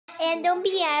And don't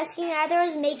be asking, I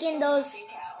was making those.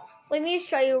 Let me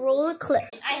show you. Roll the clip.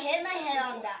 I hit my head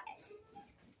on that.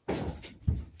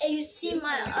 And you see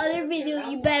my other video,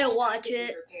 you better watch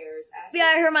it. Yeah,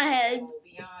 I hurt my head.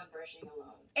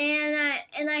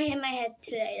 And I hit my head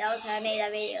today. That was how I made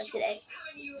that video today.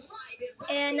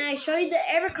 And I showed you the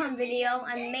Evercon video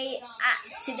I made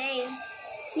today.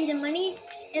 See the money?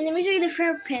 And let me show you the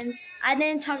fingerprints. I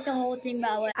didn't talk the whole thing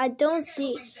about it. I don't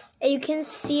see. You can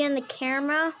see in the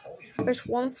camera. There's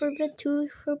 1 fingerprint, 2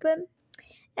 fingerprint.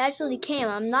 It actually came.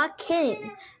 I'm not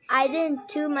kidding. I didn't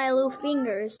do my little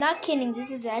fingers. Not kidding. This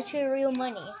is actually real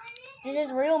money. This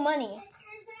is real money.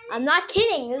 I'm not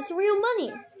kidding. This is real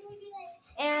money.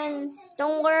 And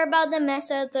don't worry about the mess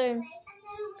at the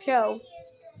show.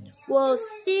 We'll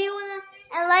see you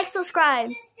and like, subscribe.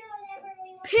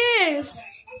 Peace.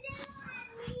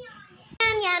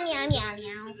 Meow, meow, meow, meow,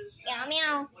 meow, meow,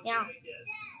 meow, meow,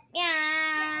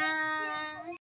 meow.